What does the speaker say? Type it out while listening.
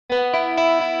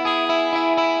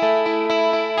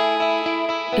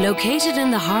Located in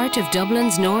the heart of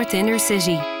Dublin's north inner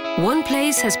city, one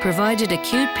place has provided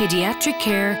acute paediatric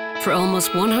care for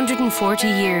almost 140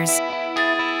 years.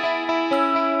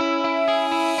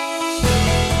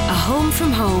 A home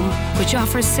from home which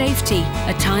offers safety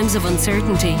at times of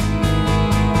uncertainty.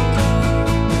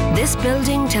 This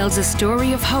building tells a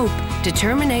story of hope,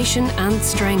 determination and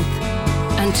strength.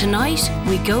 And tonight,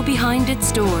 we go behind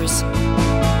its doors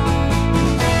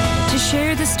to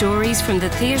share the stories from the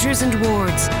theatres and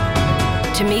wards,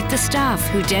 to meet the staff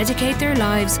who dedicate their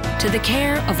lives to the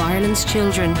care of Ireland's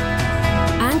children,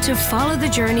 and to follow the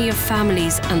journey of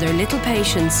families and their little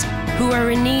patients who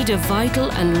are in need of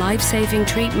vital and life-saving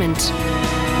treatment.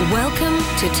 Welcome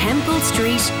to Temple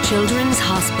Street Children's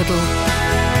Hospital.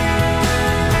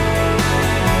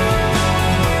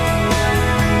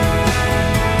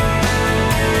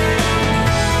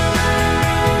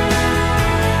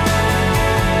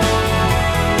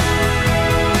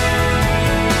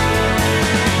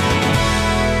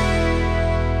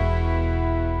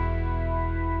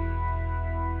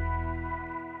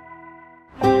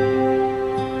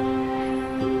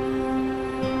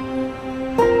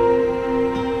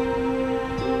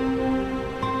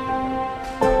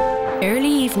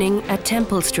 At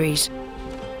Temple Street.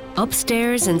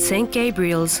 Upstairs in St.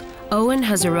 Gabriel's, Owen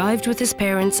has arrived with his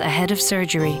parents ahead of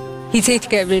surgery. He's here to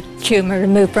get a tumour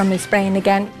removed from his brain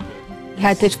again. He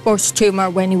had his first tumour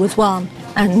when he was 1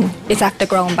 and it's after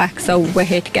growing back, so we're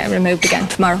here to get it removed again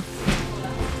tomorrow.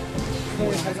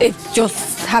 It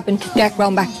just happened to get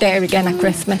grown back there again at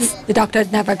Christmas. The doctor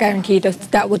had never guaranteed us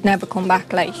that would never come back,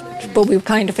 but we were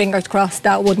kind of fingers crossed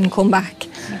that wouldn't come back,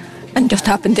 and just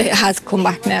happened it has come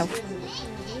back now.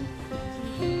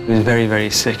 He was very,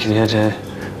 very sick. He had a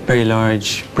very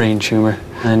large brain tumour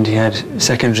and he had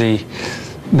secondary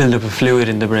build-up of fluid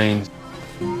in the brain.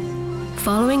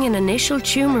 Following an initial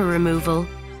tumour removal,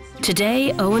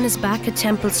 today Owen is back at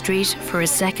Temple Street for a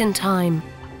second time.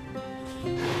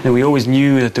 Now, we always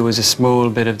knew that there was a small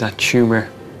bit of that tumour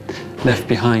left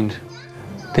behind.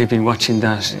 They've been watching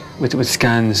that with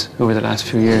scans over the last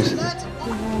few years.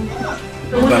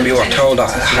 When we were told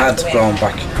that it had grown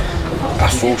back,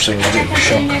 at first it was a bit of a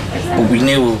shock, but we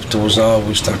knew there was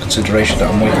always that consideration that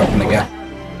it might happen again.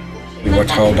 We were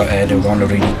told that they were going to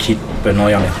really keep an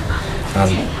eye on it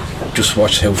and just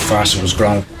watch how fast it was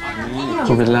growing.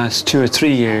 Over the last 2 or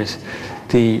 3 years,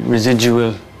 the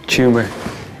residual tumour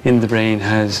in the brain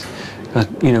has got,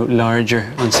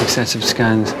 larger on successive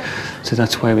scans, so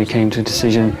that's why we came to a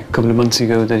decision a couple of months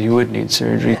ago that he would need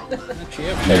surgery.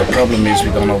 Now, the problem is we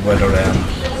don't know whether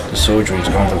the surgery is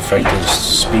going to affect his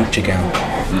speech again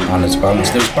and his balance.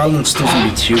 His balance doesn't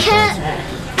be too bad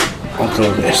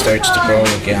until it starts to grow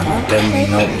again, and then we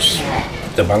notice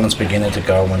the balance beginning to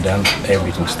go, and then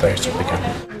everything starts up again.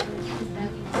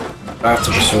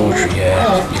 After the surgery,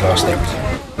 he lost everything.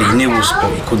 He knew us,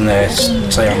 but he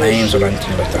couldn't say our names or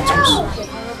anything like that to us.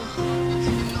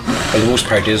 But the worst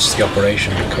part is the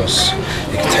operation, because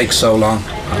it can take so long,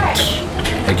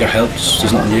 and your health,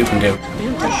 there's nothing you can do.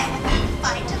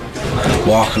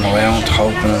 Walking around,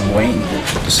 hoping and waiting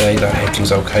to say that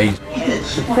everything's okay.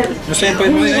 You're saying bye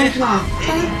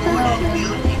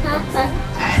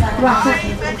bye.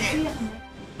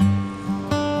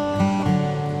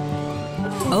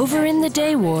 Over in the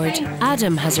day ward,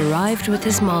 Adam has arrived with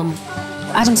his mum.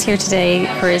 Adam's here today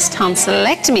for his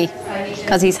tonsillectomy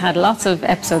because he's had lots of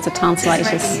episodes of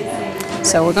tonsillitis.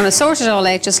 So we're going to sort it all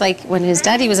out, just like when his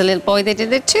daddy was a little boy, they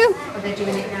did it too. Are they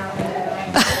doing it now?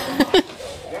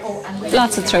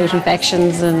 Lots of throat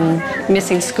infections and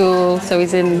missing school. So he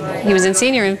was in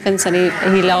senior infants, and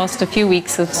he lost a few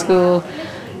weeks of school.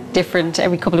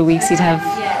 Every couple of weeks he'd have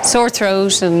sore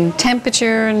throat and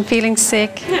temperature and feeling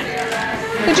sick.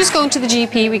 We're just going to the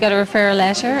GP, we got a referral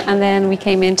letter, and then we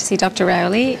came in to see Dr.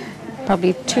 Rowley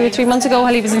probably 2 or 3 months ago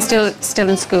while he was still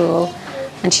in school.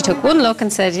 And she took one look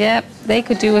and said, yeah, they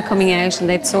could do it coming out and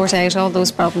they'd sort out all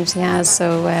those problems he has.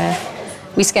 So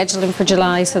we scheduled him for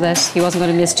July so that he wasn't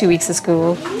going to miss 2 weeks of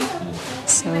school.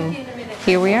 So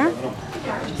here we are.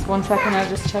 Just 1 second, I'll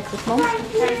just check with Mum.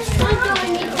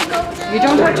 You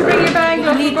don't have to bring your bag,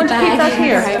 look, you're going to keep that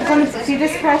here. Come, see,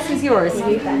 this press is yours.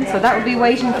 So that will be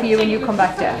waiting for you when you come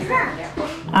back down.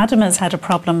 Adam has had a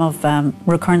problem of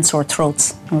recurrent sore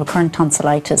throats and recurrent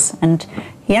tonsillitis, and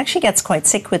he actually gets quite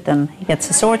sick with them. He gets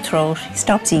a sore throat, he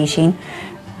stops eating,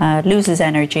 loses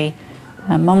energy.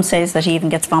 Mum says that he even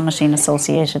gets vomiting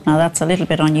associated. Now that's a little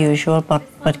bit unusual,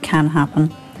 but can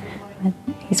happen.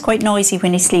 He's quite noisy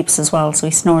when he sleeps as well, so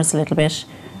he snores a little bit.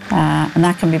 And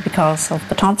that can be because of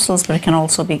the tonsils, but it can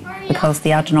also be because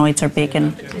the adenoids are big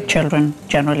in children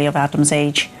generally of Adam's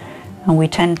age. and we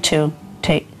tend to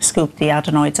scoop the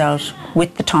adenoids out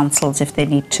with the tonsils if they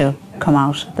need to come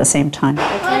out at the same time.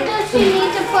 Why does she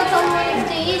need to put on one of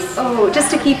these? Oh,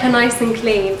 just to keep her nice and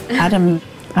clean. Adam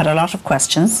had a lot of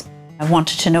questions. I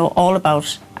wanted to know all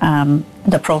about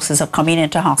the process of coming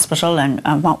into hospital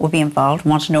and what would be involved. I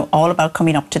wanted to know all about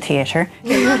coming up to theatre.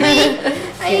 Mommy,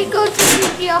 are you going to do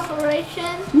the operation?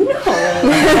 No.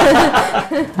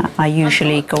 I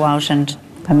usually go out and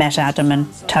I met Adam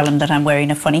and tell him that I'm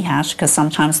wearing a funny hat because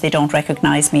sometimes they don't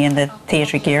recognise me in the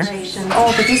theatre gear.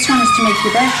 Oh, but this one is to make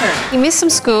you better. He missed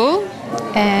some school.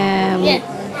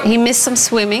 Yeah. He missed some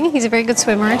swimming. He's a very good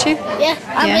swimmer, aren't you? Yeah,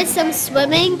 I missed some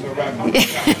swimming.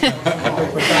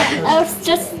 I was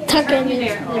just tucking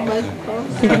into the microphone.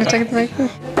 You're going to take the microphone?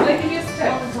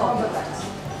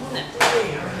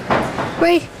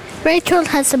 Rachel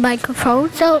has a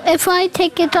microphone, so if I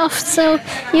take it off, so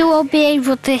you won't be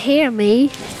able to hear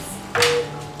me.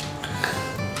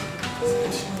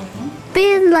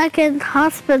 Being like in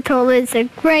hospital is a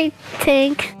great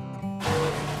thing.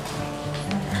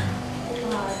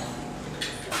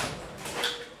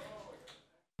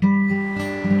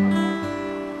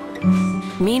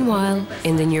 Meanwhile,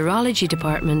 in the neurology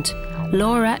department,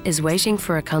 Laura is waiting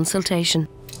for a consultation.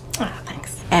 Oh,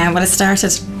 thanks. Well, it started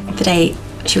the day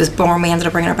she was born. We ended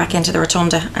up bringing her back into the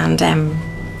rotunda, and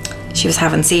she was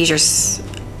having seizures,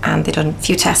 and they done a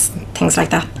few tests and things like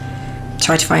that.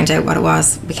 Tried to find out what it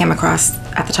was. We came across,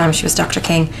 at the time she was Dr.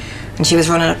 King, and she was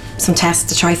running some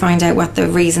tests to try find out what the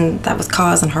reason that was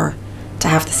causing her to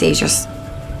have the seizures.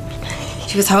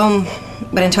 She was home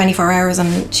within 24 hours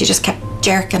and she just kept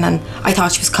jerking, and I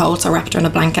thought she was cold, so I wrapped her in a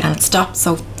blanket and it stopped.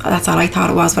 So that's all I thought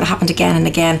it was, but it happened again and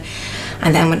again.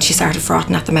 And then when she started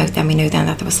frothing at the mouth, then we knew then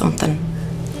that there was something.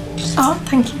 Oh,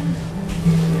 thank you.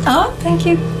 Oh, thank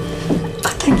you.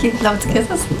 Oh, thank you. Loads of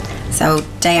kisses. So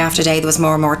day after day there was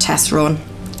more and more tests run,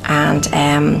 and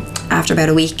after about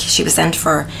a week she was sent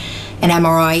for an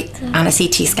MRI and a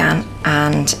CT scan,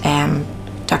 and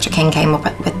Dr. King came up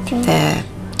with the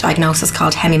diagnosis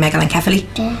called hemimegalencephaly,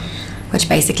 which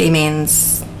basically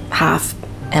means half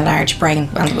enlarged brain.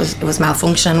 Well, it was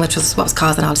malfunction, which was what was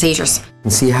causing all the seizures.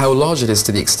 And see how large it is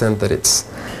to the extent that it's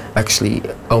actually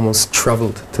almost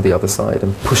travelled to the other side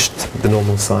and pushed the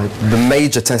normal side. The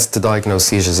major test to diagnose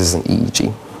seizures is an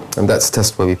EEG. And that's a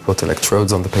test where we put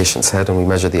electrodes on the patient's head and we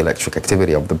measure the electric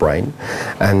activity of the brain,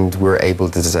 and we're able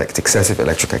to detect excessive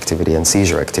electric activity and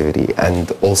seizure activity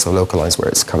and also localize where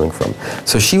it's coming from.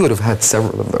 So she would have had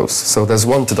several of those. So there's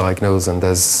one to diagnose and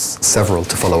there's several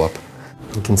to follow up.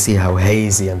 You can see how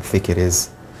hazy and thick it is.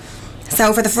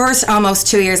 So for the first almost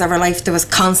 2 years of her life there was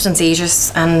constant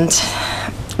seizures, and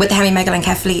with the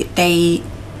hemimegalencephaly they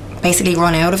basically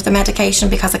run out of the medication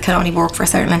because it can only work for a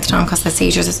certain length of time because the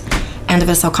seizures end of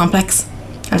it is so complex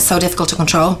and it's so difficult to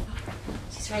control.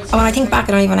 When I think back,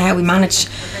 I don't even know how we managed.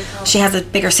 She has a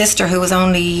bigger sister who was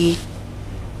only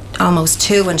almost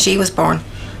 2 when she was born,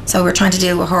 so we're trying to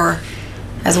deal with her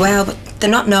as well, but they're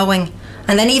not knowing.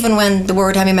 And then even when the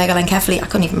word hemimegalencephaly, I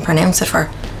couldn't even pronounce it for,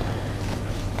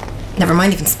 never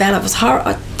mind even spell it, it was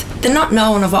horrible. The not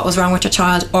knowing of what was wrong with your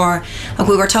child, or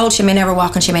we were told she may never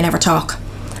walk and she may never talk.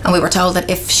 And we were told that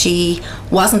if she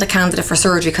wasn't a candidate for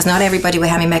surgery, because not everybody with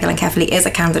hemimegalencephaly is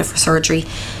a candidate for surgery,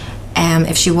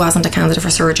 if she wasn't a candidate for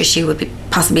surgery, she would be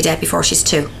possibly dead before she's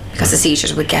 2, because the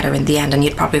seizures would get her in the end and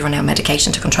you'd probably run out of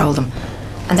medication to control them.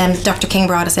 And then Dr. King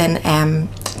brought us in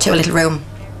to a little room,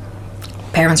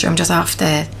 parents' room, just off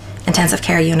the intensive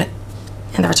care unit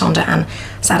in the rotunda, and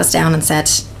sat us down and said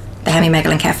the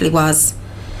hemimegalencephaly was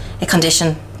a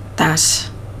condition that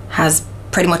has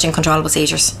pretty much uncontrollable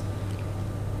seizures.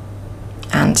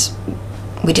 And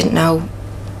we didn't know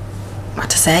what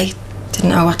to say, didn't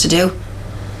know what to do.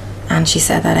 And she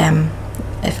said that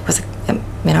if it was,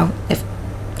 if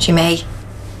she may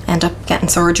end up getting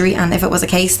surgery, and if it was a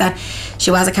case that she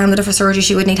was a candidate for surgery,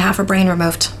 she would need half her brain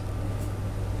removed.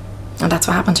 And that's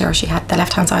what happened to her. She had the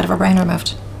left-hand side of her brain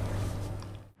removed.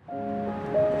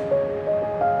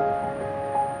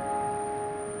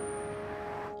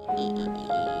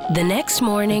 The next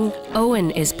morning,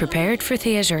 Owen is prepared for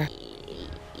theatre.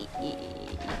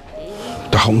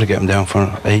 They're hoping to get him down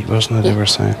for 8, wasn't it, they were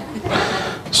saying?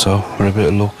 So, with a bit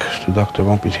of luck, the doctor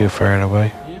won't be too far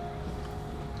away.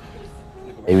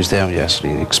 He was down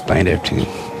yesterday and explained everything,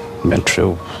 went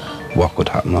through what could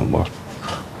happen and what.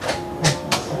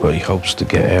 But he hopes to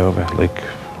get out of it,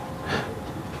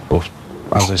 but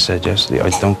as I said yesterday, I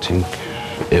don't think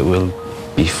it will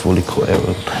be fully cut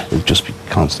out. It'll just be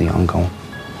constantly ongoing.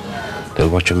 They'll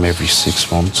watch him every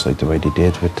 6 months, like the way they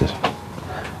did with the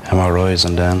MRIs,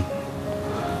 and then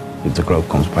if the growth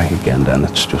comes back again, then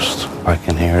it's just back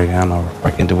in here again or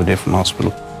back into a different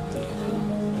hospital.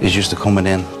 He's used to coming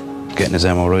in, getting his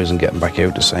MRIs and getting back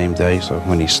out the same day, so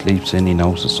when he sleeps in, he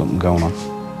knows there's something going on.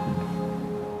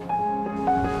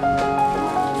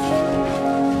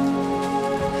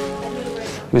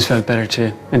 It was felt better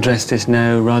to address this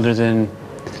now rather than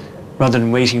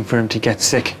waiting for him to get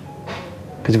sick.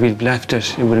 Because if we'd left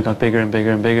it, it would have got bigger and bigger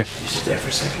and bigger. Just there for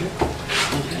a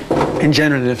second. In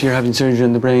general, if you're having surgery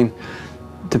on the brain,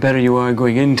 the better you are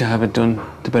going in to have it done,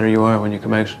 the better you are when you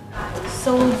come out.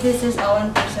 So this is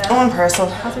Owen Purcell. Owen Purcell.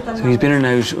 So he's been in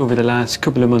and out over the last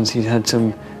couple of months. He's had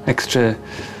some extra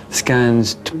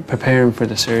scans to prepare him for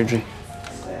the surgery.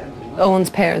 Owen's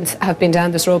parents have been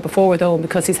down this road before with Owen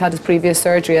because he's had his previous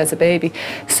surgery as a baby.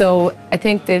 So I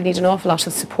think they'll need an awful lot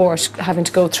of support having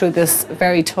to go through this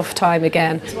very tough time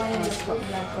again.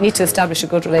 We need to establish a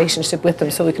good relationship with them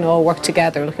so we can all work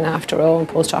together looking after Owen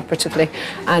post-operatively.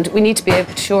 And we need to be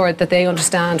sure that they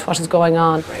understand what is going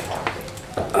on.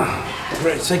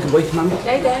 Right, say goodbye, Mammy.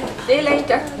 Later. See you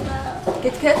later.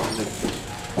 Get good.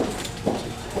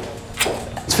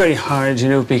 It's very hard, you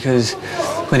know, because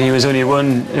when he was only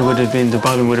one, it would have been, the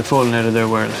bottom would have fallen out of their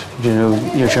world. You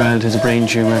know, your child has a brain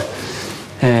tumour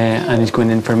and he's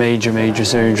going in for major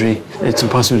surgery. It's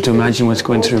impossible to imagine what's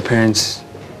going through parents'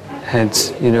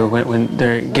 heads, you know, when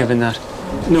they're given that.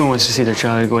 No one wants to see their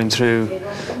child going through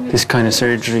this kind of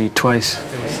surgery twice.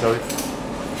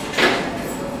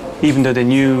 Even though they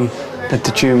knew that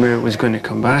the tumour was going to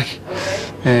come back,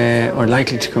 or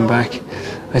likely to come back,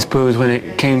 I suppose when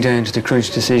it came down to the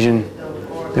crunch decision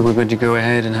that we're going to go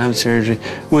ahead and have surgery,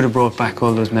 would have brought back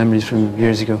all those memories from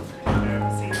years ago.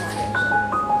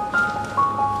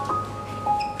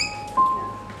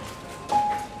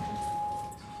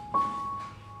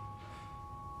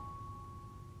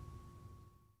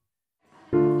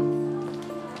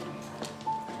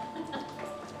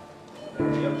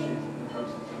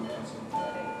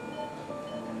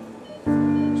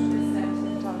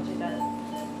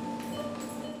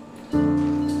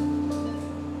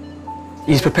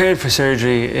 He's prepared for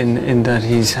surgery in that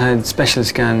he's had special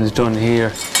scans done here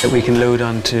that we can load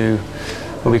onto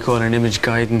what we call an image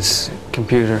guidance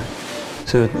computer.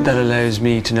 So that allows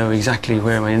me to know exactly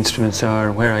where my instruments are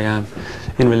and where I am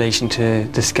in relation to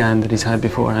the scan that he's had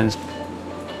beforehand.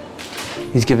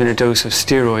 He's given a dose of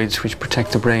steroids which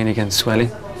protect the brain against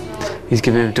swelling. He's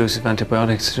given a dose of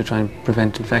antibiotics to try and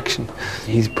prevent infection.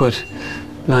 He's put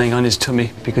lying on his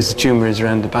tummy because the tumour is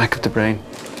around the back of the brain.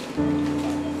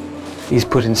 He's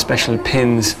put in special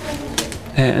pins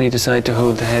and he decided to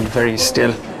hold the head very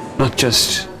still, not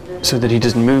just so that he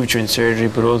doesn't move during surgery,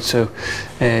 but also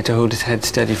to hold his head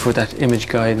steady for that image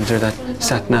guidance or that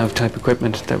sat-nav type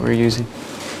equipment that we're using.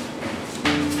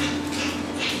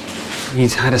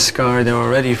 He's had a scar there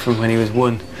already from when he was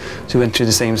 1, so he went through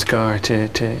the same scar to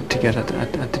get at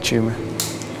the tumour.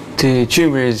 The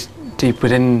tumour is deep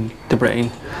within the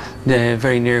brain,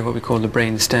 very near what we call the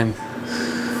brain stem.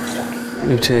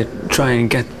 We have to try and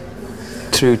get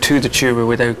through to the tumour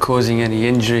without causing any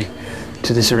injury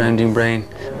to the surrounding brain,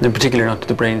 and in particular not to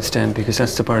the brain stem, because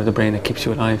that's the part of the brain that keeps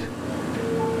you alive.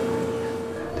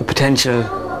 The potential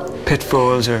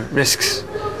pitfalls or risks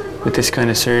with this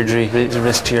kind of surgery is a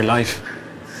risk to your life.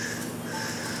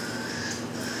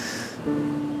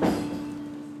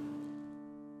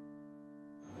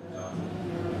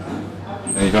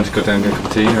 Are you going to go down and get a cup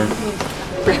of tea or?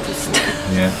 Breakfast.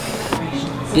 Yeah.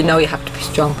 You know you have to be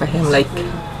strong for him, like.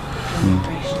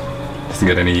 Doesn't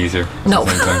get any easier. No. At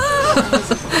the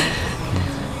same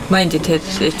time. Mind it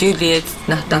usually it's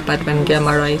not that bad when you get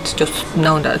MRI. It's just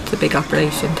knowing that it's a big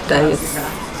operation today is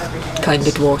kind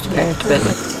of the worst part of it.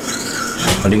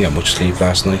 I didn't get much sleep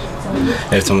last night.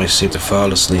 Every time I seemed to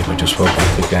fall asleep, I just woke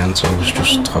up again, so I was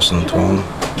just tossing and turning.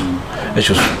 It's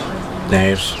just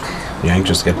nerves. You're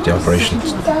anxious to get the operation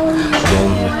done.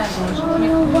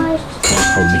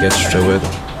 Probably get through it.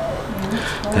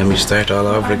 Then we start all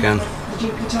over again.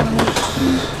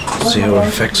 See how it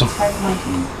affects him.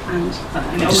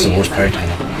 This is the worst part.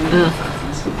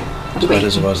 As bad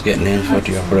as it was getting in for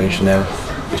the operation now,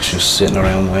 it's just sitting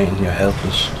around waiting, you're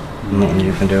helpless. Nothing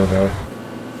you can do about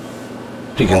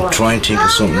it. You can try and think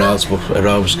of something else, but it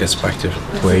always gets back to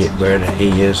where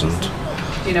he is and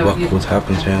what would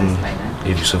happen to him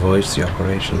if he survives the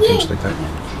operation, things like that.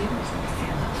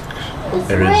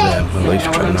 There is a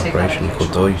life-threatening operation, he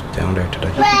could die down there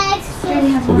today.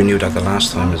 But we knew that the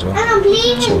last time as well.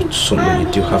 So it's something that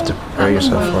you do have to prepare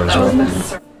yourself for as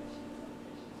well.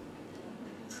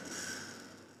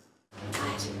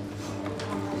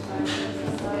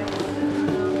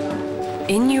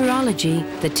 In neurology,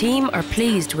 the team are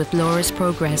pleased with Laura's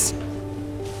progress.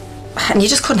 And you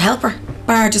just couldn't help her,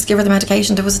 bar just give her the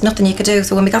medication. There was nothing you could do.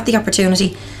 So when we got the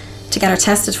opportunity to get her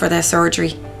tested for the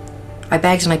surgery, I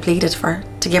begged and I pleaded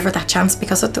to give her that chance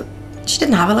because she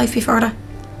didn't have a life before that.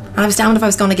 And I was damned if I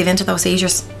was going to give in to those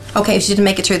seizures. Okay, if she didn't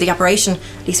make it through the operation,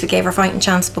 at least we gave her a fighting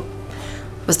chance, but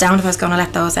I was damned if I was going to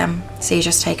let those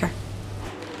seizures take her.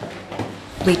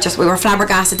 We were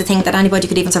flabbergasted to think that anybody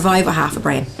could even survive with half a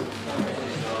brain.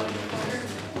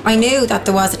 I knew that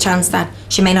there was a chance that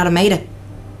she may not have made it.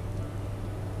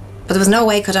 But there was no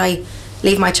way could I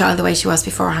leave my child the way she was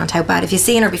beforehand. How bad. If you'd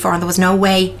seen her beforehand, there was no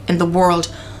way in the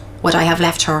world would I have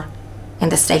left her in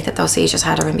the state that those seizures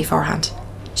had her in beforehand.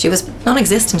 She was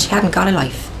non-existent. She hadn't got a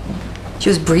life. She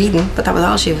was breathing, but that was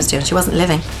all she was doing. She wasn't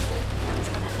living.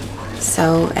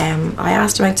 So I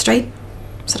asked her out straight.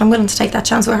 I said, I'm willing to take that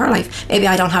chance with her life. Maybe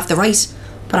I don't have the right,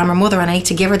 but I'm her mother and I need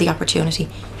to give her the opportunity,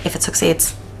 if it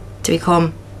succeeds, to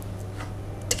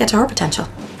get to her potential.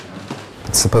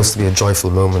 It's supposed to be a joyful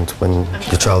moment when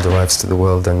your child arrives to the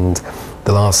world, and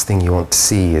the last thing you want to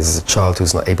see is a child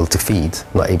who's not able to feed,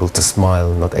 not able to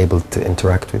smile, not able to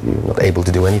interact with you, not able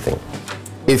to do anything.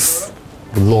 If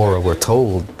Laura were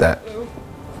told that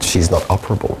she's not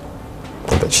operable,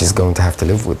 and that she's going to have to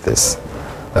live with this,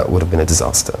 that would have been a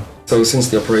disaster. So since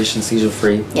the operation,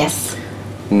 seizure-free? Yes.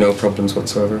 No problems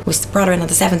whatsoever? We brought her in on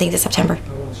the 17th of September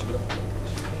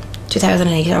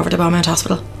 2008 over to Beaumont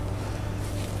Hospital.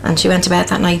 And she went to bed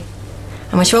that night.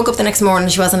 And when she woke up the next morning,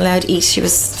 she wasn't allowed to eat. She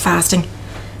was fasting.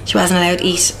 She wasn't allowed to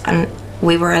eat. And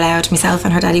we were allowed, myself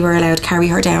and her daddy were allowed to carry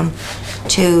her down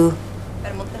to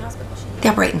the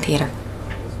operating theatre.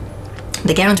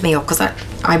 They gowned me up because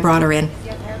I brought her in.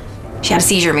 She had a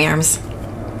seizure in my arms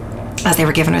as they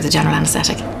were giving her the general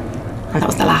anaesthetic. And that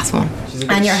was the last one.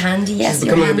 And you're handy, yes, she's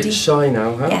you're becoming handy. a bit shy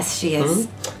now, huh? Yes, she is.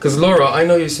 Because Laura, I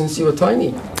know you since you were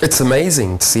tiny. It's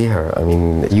amazing to see her. I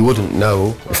mean, you wouldn't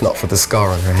know, if not for the scar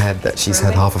on her head, that she's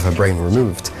had half of her brain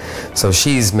removed. So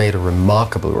she's made a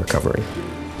remarkable recovery.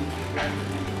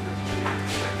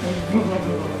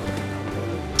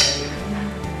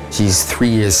 She's 3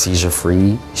 years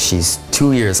seizure-free. She's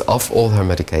 2 years off all her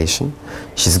medication.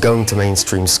 She's going to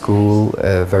mainstream school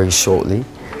very shortly.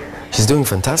 She's doing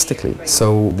fantastically.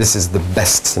 So this is the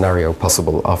best scenario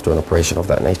possible after an operation of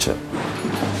that nature.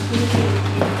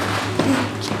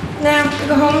 Now,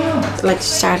 go home. Like, she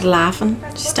started laughing.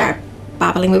 She started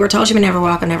babbling. We were told she would never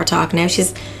walk and never talk. Now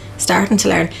she's starting to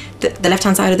learn. The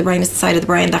left-hand side of the brain is the side of the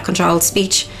brain that controls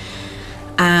speech.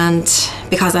 And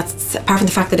because that's, apart from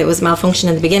the fact that it was malfunction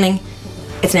in the beginning,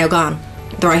 it's now gone.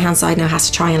 The right-hand side now has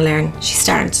to try and learn. She's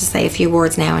starting to say a few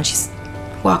words now and she's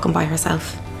walking by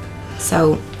herself.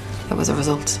 So it was a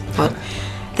result. But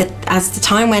as the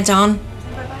time went on,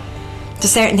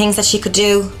 there's certain things that she could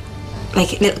do,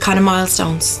 like little kind of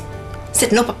milestones.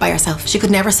 Sitting up by herself. She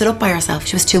could never sit up by herself.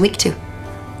 She was too weak to.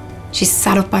 She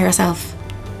sat up by herself.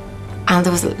 And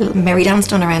there was a little merry dance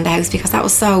done around the house because that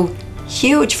was so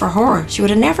huge for her. She would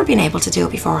have never been able to do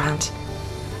it beforehand.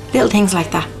 Little things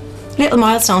like that. Little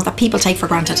milestones that people take for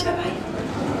granted.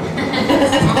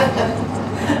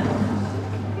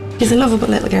 She's a lovable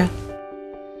little girl.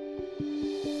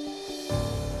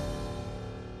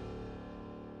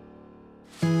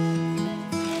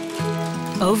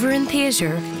 Over in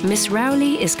theatre, Miss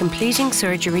Rowley is completing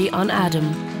surgery on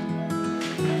Adam.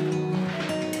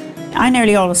 I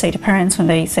nearly always say to parents when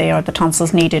they say, are the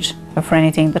tonsils needed for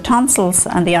anything? The tonsils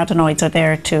and the adenoids are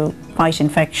there to fight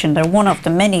infection. They're one of the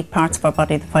many parts of our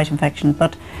body that fight infection.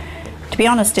 But to be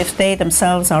honest, if they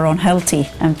themselves are unhealthy,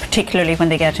 and particularly when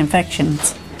they get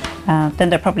infections, then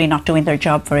they're probably not doing their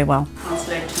job very well.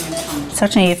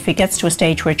 Certainly if it gets to a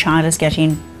stage where a child is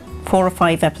getting 4 or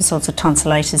 5 episodes of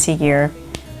tonsillitis a year,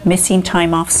 missing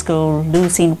time off school,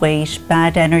 losing weight,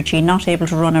 bad energy, not able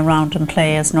to run around and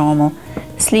play as normal,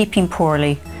 sleeping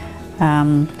poorly,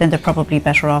 then they're probably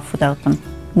better off without them.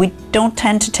 We don't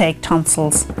tend to take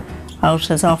tonsils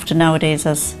out as often nowadays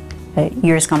as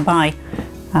years gone by,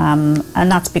 and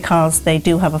that's because they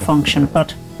do have a function,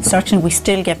 but certainly we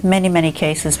still get many, many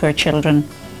cases where children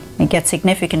get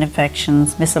significant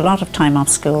infections, miss a lot of time off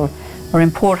school, or in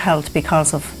poor health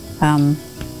because of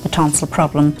the tonsil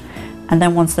problem. And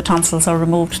then once the tonsils are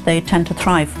removed, they tend to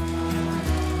thrive.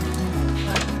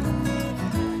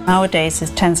 Nowadays,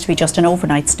 it tends to be just an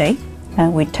overnight stay.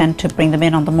 We tend to bring them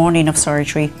in on the morning of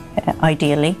surgery,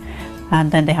 ideally, and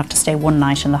then they have to stay one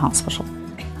night in the hospital.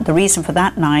 The reason for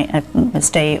that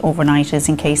stay overnight is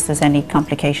in case there's any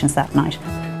complications that night.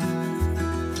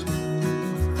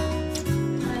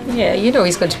 Yeah, you know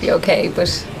he's going to be okay, but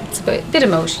it's a bit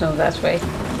emotional that way.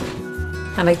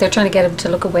 And like they're trying to get him to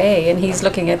look away and he's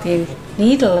looking at the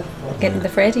needle, getting the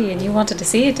Freddy, and you wanted to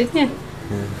see it, didn't you?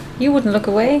 Yeah. You wouldn't look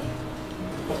away.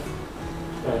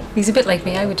 He's a bit like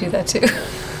me, I would do that too.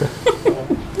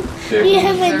 Do you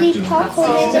have any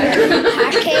popcorn in the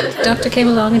packet? Doctor came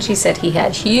along and she said he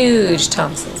had huge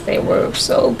tonsils. They were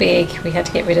so big, we had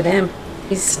to get rid of them.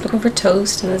 He's looking for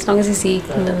toast, and as long as he's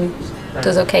eating and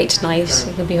does okay tonight,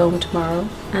 he could be home tomorrow.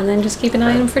 And then just keep an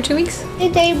eye on him for 2 weeks.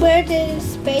 Did they wear the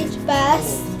space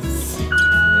vests?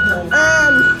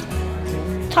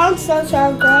 Tonsils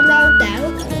are gone out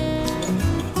now.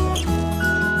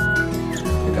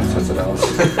 That says it all.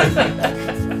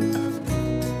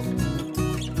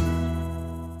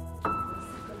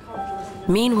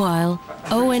 Meanwhile,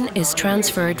 Owen is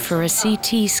transferred for a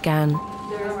CT scan.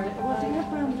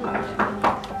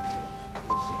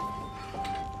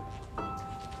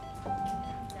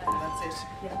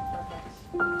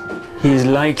 He's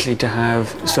likely to have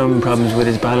some problems with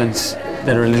his balance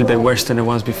that are a little bit worse than it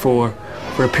was before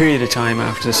for a period of time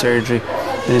after the surgery.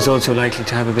 And he's also likely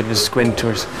to have a bit of a squint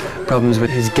or problems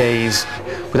with his gaze,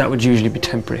 but that would usually be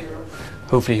temporary.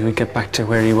 Hopefully he would get back to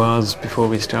where he was before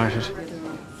we started.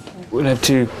 We'll have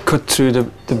to cut through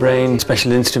the brain,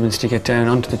 special instruments to get down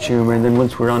onto the tumour, and then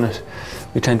once we're on it,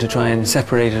 we tend to try and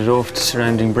separate it off the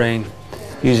surrounding brain,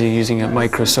 usually using a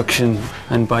microsuction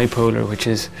and bipolar, which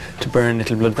is to burn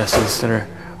little blood vessels that are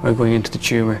going into the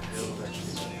tumour.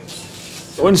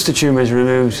 Once the tumour is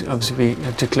removed, obviously we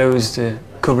have to close the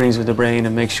coverings of the brain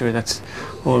and make sure that's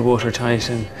all watertight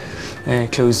and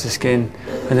close the skin.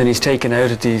 And then he's taken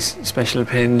out of these special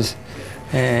pins.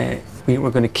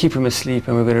 We're going to keep him asleep,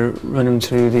 and we're going to run him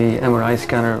through the MRI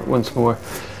scanner once more,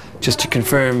 just to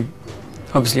confirm.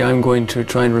 Obviously I'm going to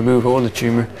try and remove all the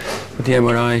tumour, but the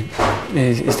MRI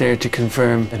is there to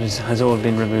confirm that it has all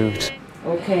been removed.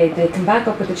 Okay, they come back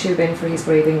up with the tube in for his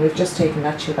breathing. We've just taken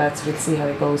that tube out, so we'll see how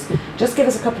it goes. Just give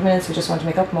us a couple of minutes, we just want to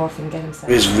make up morphine and get him set.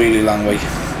 It's a really long way,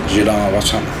 because you don't know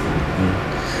what's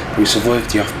happening. We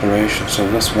survived the operation, so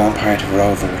that's one part of it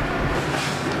over.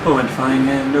 Oh, went fine,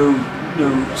 no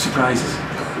surprises.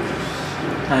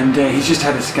 And he's just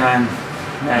had a scan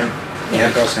now.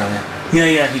 Yeah, go scan, yeah.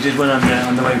 Yeah, he did one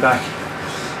on the way back,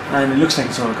 and it looks like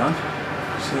it's all gone.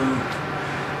 So,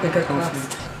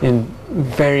 in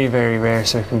very, very rare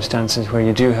circumstances where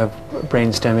you do have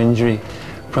brainstem injury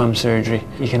from surgery,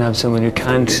 you can have someone who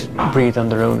can't breathe on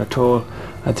their own at all.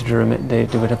 They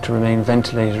would have to remain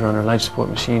ventilated on a life support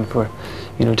machine for,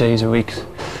 days or weeks.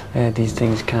 These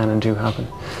things can and do happen.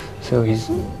 So he's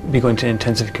be going to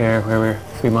intensive care where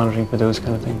we're monitoring for those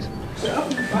kind of things.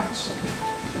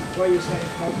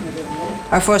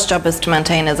 Our first job is to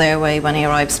maintain his airway when he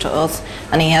arrives to us,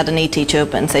 and he had an ET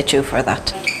tube in situ for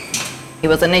that. He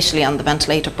was initially on the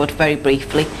ventilator, but very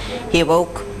briefly. He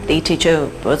awoke, the ET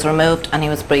tube was removed, and he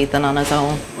was breathing on his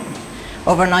own.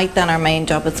 Overnight then, our main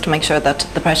job is to make sure that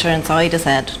the pressure inside his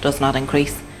head does not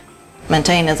increase,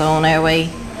 maintain his own airway,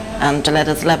 and to let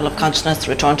his level of consciousness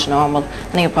return to normal,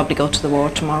 and he'll probably go to the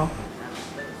ward tomorrow.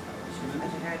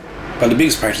 Well, the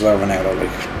biggest part is over now, though.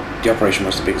 The operation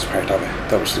was the biggest part of it.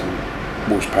 That was the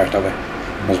worst part of it,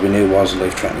 as we knew it was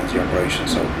life-threatening, the operation.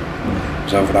 So it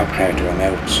was over that part of it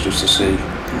now, just to see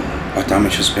what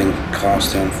damage has been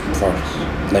caused to him for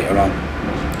later on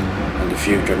in the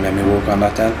future, and then we work on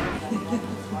that then.